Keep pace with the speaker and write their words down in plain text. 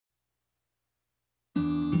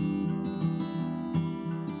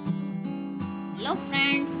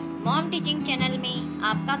Mom teaching channel में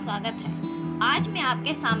आपका स्वागत है। आज मैं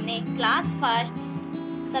आपके सामने class first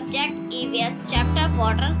subject EVS chapter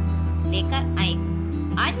water लेकर आई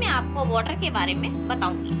हूँ। आज मैं आपको वाटर के बारे में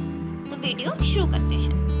बताऊंगी, तो वीडियो शुरू करते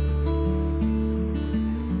हैं।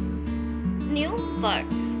 न्यू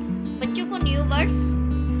वर्ड्स, बच्चों को न्यू वर्ड्स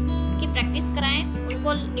की प्रैक्टिस कराएं,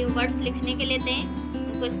 उनको न्यू वर्ड्स लिखने के लिए दें,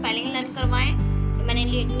 उनको स्पेलिंग लर्न करवाएं। मैंने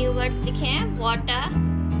न्यू वर्ड्स लिखे हैं: water,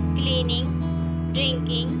 cleaning,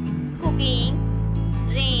 drinking, cooking,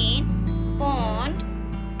 rain, pond,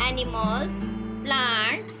 animals,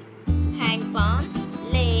 plants, हैंडपंप्स,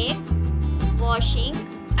 lake, washing,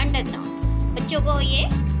 underground. बच्चों को ये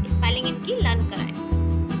स्पेलिंग इनकी लर्न कराएं।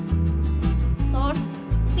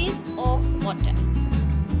 Sources of water,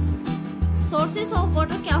 sources of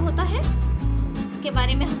water क्या होता है इसके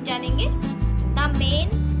बारे में हम जानेंगे। The main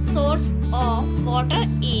source of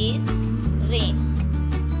water is rain.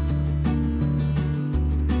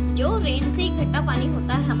 जो रेन से इकट्ठा पानी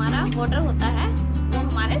होता है, हमारा वाटर होता है, वो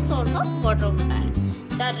हमारे सोर्स ऑफ वाटर होता है।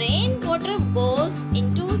 The rain water goes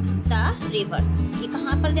into the reverse. ये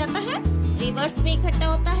कहाँ पर जाता है? रिवर्स में इकट्ठा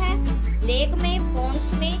होता है, लेक में,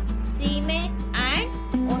 पॉन्ड्स में, सी में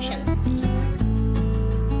एंड ओशंस में।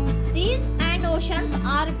 Seize and oceans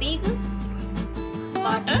are big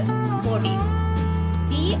water bodies.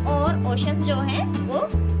 सी और ओशंस जो है वो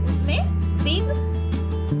उसमें बिग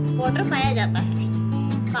वाटर पाया जाता है।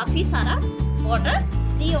 काफी सारा वाटर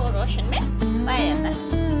सी और ओशन में पाया जाता है।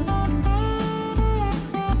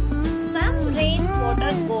 Some rain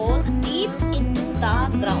water goes deep into the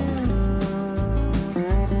ground.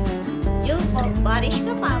 जो बारिश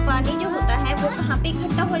का पानी जो होता है वो कहाँ पे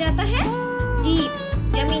इकट्ठा हो जाता है? डीप,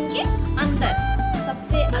 जमीन के अंदर,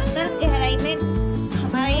 सबसे अंदर गहराई में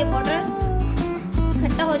हमारा ये वाटर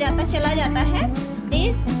इकट्ठा हो जाता, चला जाता है।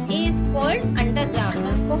 This is called underground.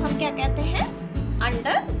 उसको हम क्या कहते हैं?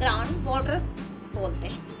 अंडरग्राउंड वाटर बोलते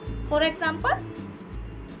हैं। For example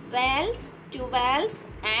Wales, tube wells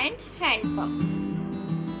and हैंडपंप्स।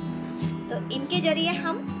 तो इनके जरिए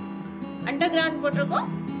हम अंडरग्राउंड वाटर को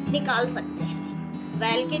निकाल सकते हैं,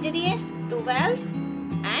 वेल के जरिए, ट्यूबवेल्स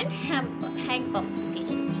एंड हैंडपंप्स के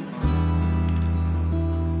जरिए।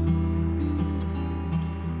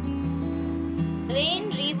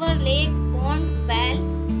 Rain, river, lake, pond, well,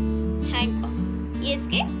 handpump, ये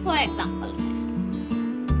इसके फॉर एग्जाम्पल्स हैं,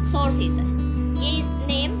 सोर्सेज है। ये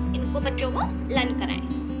नेम इनको बच्चों को लर्न कराएं,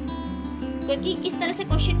 क्योंकि इस तरह से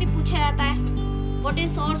क्वेश्चन भी पूछा जाता है, what is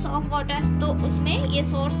source of water, तो उसमें ये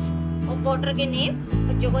सोर्स ऑफ वाटर के नेम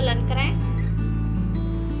बच्चों को लर्न कराएं।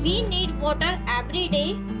 We need water every day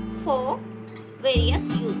for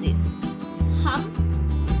various uses. हम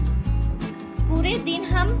पूरे दिन,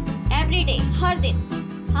 हम एवरी डे, हर दिन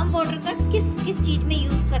हम वाटर का किस किस चीज में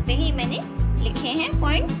यूज करते हैं, ये मैंने लिखे हैं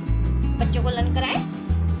पॉइंट्स, बच्चों को लर्न कराएं।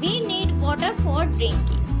 We need water for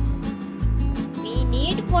drinking. We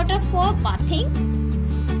need water for bathing.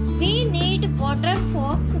 We need water for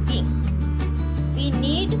cooking. We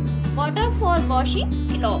need water for washing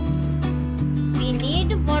clothes. We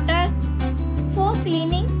need water for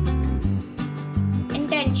cleaning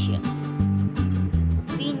utensils.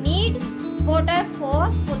 We need water for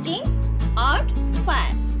putting out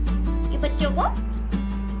fire. ये बच्चों को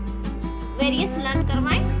various learn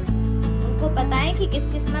करवाएं, को बताएं कि किस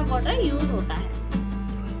किस में वाटर यूज होता है।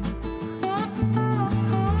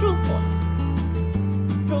 True false,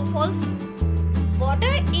 true false,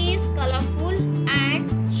 water is colourful and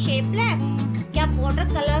shapeless. क्या वाटर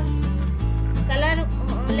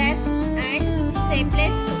कलरलेस एंड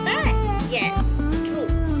शेपलेस होता है? Yes, true.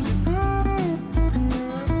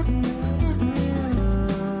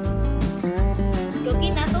 क्योंकि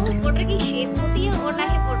ना तो वाटर की शेप होती है और ना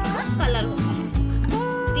ही वाटर का कलर होता है।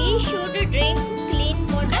 We should drink clean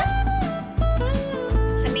water.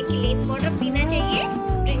 हमें clean water पीना चाहिए,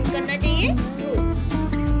 ड्रिंक करना चाहिए। True.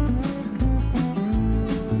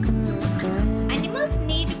 Animals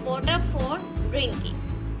need water for drinking.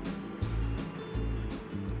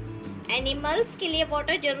 Animals के लिए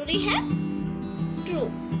वाटर जरूरी है। True.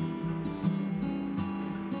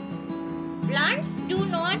 Plants do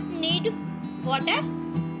not need water.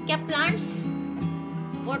 क्या plants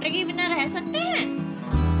वाटर के बिना रह सकते हैं?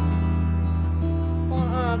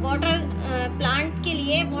 वाटर प्लांट के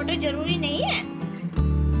लिए वाटर जरूरी नहीं है।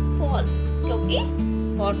 फॉल्स, क्योंकि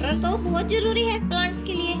वाटर तो बहुत जरूरी है प्लांट्स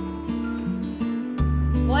के लिए।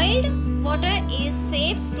 Boiled water is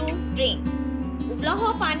safe to drink. उबला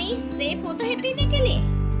हुआ पानी सेफ होता है पीने के लिए।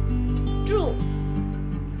 ट्रू।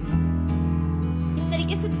 इस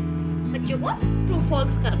तरीके से बच्चों को ट्रू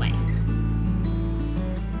फॉल्स करवाएं।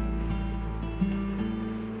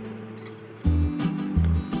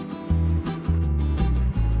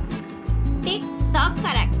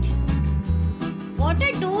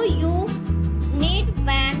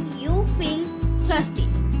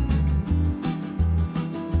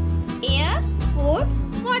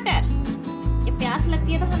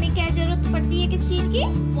 लगती है तो हमें क्या जरूरत पड़ती है, किस चीज की?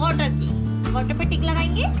 वाटर की। वाटर पे टिक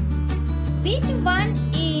लगाएंगे। Which one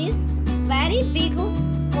is very big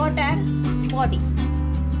water body?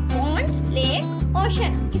 Pond, lake,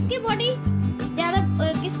 ocean. किसकी बॉडी ज्यादा,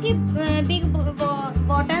 किसकी बिग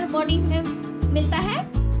वाटर बॉडी में मिलता है?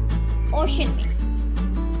 ओशन में।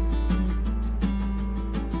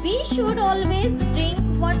 We should always drink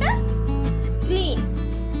water clean.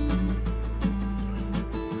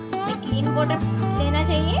 Clean water लेना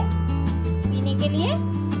चाहिए पीने के लिए।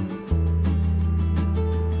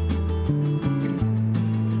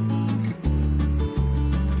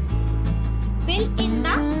 Fill in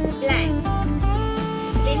the blanks.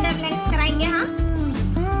 Fill in the blanks कराएंगे हम।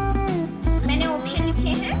 मैंने ऑप्शन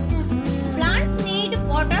लिखे हैं। Plants need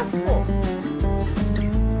water for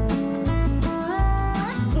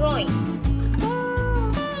growing.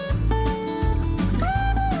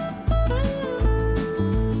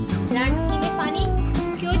 Plants के लिए पानी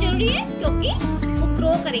क्यों जरूरी है? क्योंकि वो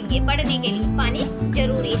ग्रो करेंगे, बढ़ने के लिए पानी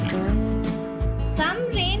जरूरी है। Some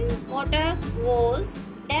rain water goes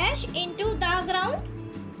dash into the ground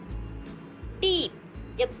deep.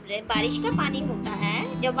 जब बारिश का पानी होता है,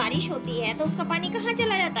 जब बारिश होती है तो उसका पानी कहाँ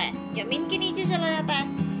चला जाता है? जमीन के नीचे चला जाता है,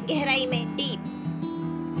 गहराई में, deep.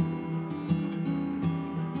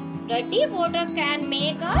 Dirty water can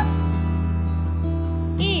make us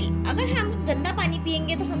ill. अगर हम गंदा पानी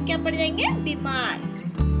पिएंगे तो हम क्या पड़ जाएंगे? बीमार।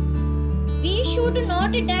 We should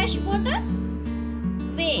not dash water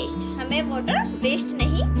waste. हमें वाटर वेस्ट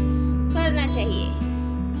नहीं करना चाहिए।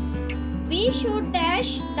 We should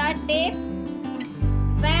dash the tap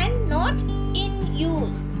when not in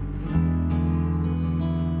use.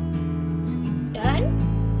 Turn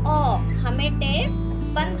off. हमें टैप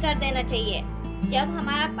बंद कर देना चाहिए। जब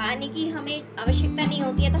हमारा पानी की हमें आवश्यकता नहीं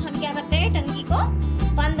होती है तो हम क्या करते हैं? टंकी को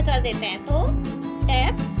बंद कर देते हैं। तो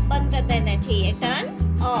टैप बंद कर देना चाहिए। Turn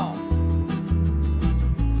off.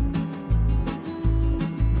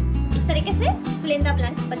 इस तरीके से fill in the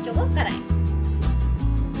blanks बच्चों को कराएं।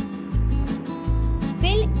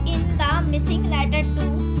 Fill in the missing letter to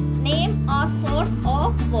name a source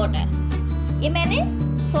of water. ये मैंने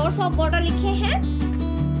source of water लिखे हैं।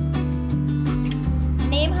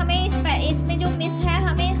 नेम हमें इसमें जो मिस है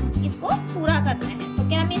हमें इसको पूरा करना है। तो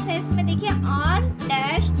क्या मिस है इसमें? देखिए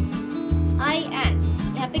R-I-N।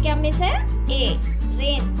 यहाँ पे क्या मिस है? A,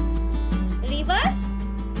 rain. River,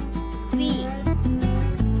 V।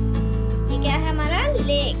 ये क्या है हमारा?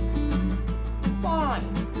 Lake, pond,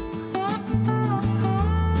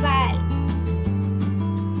 well,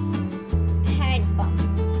 hand pump.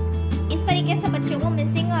 इस तरीके से बच्चों को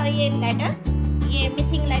मिसिंग और ये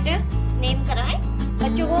मिसिंग लेटर नेम कराएं।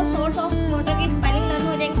 बच्चों को सोर्स ऑफ वाटर की स्पेलिंग लर्न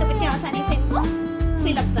हो जाएंगे तो बच्चे आसानी से इनको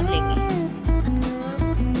फिलअप कर लेंगे।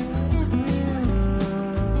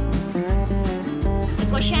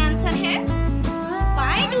 क्वेश्चन आंसर है,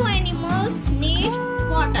 why do animals need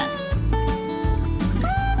water?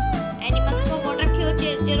 Animals को वाटर क्यों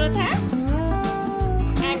जरूरत है?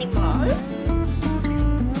 Animals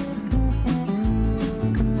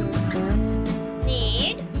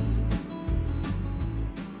need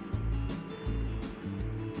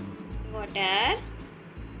water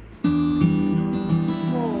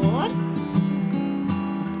for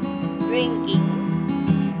drinking.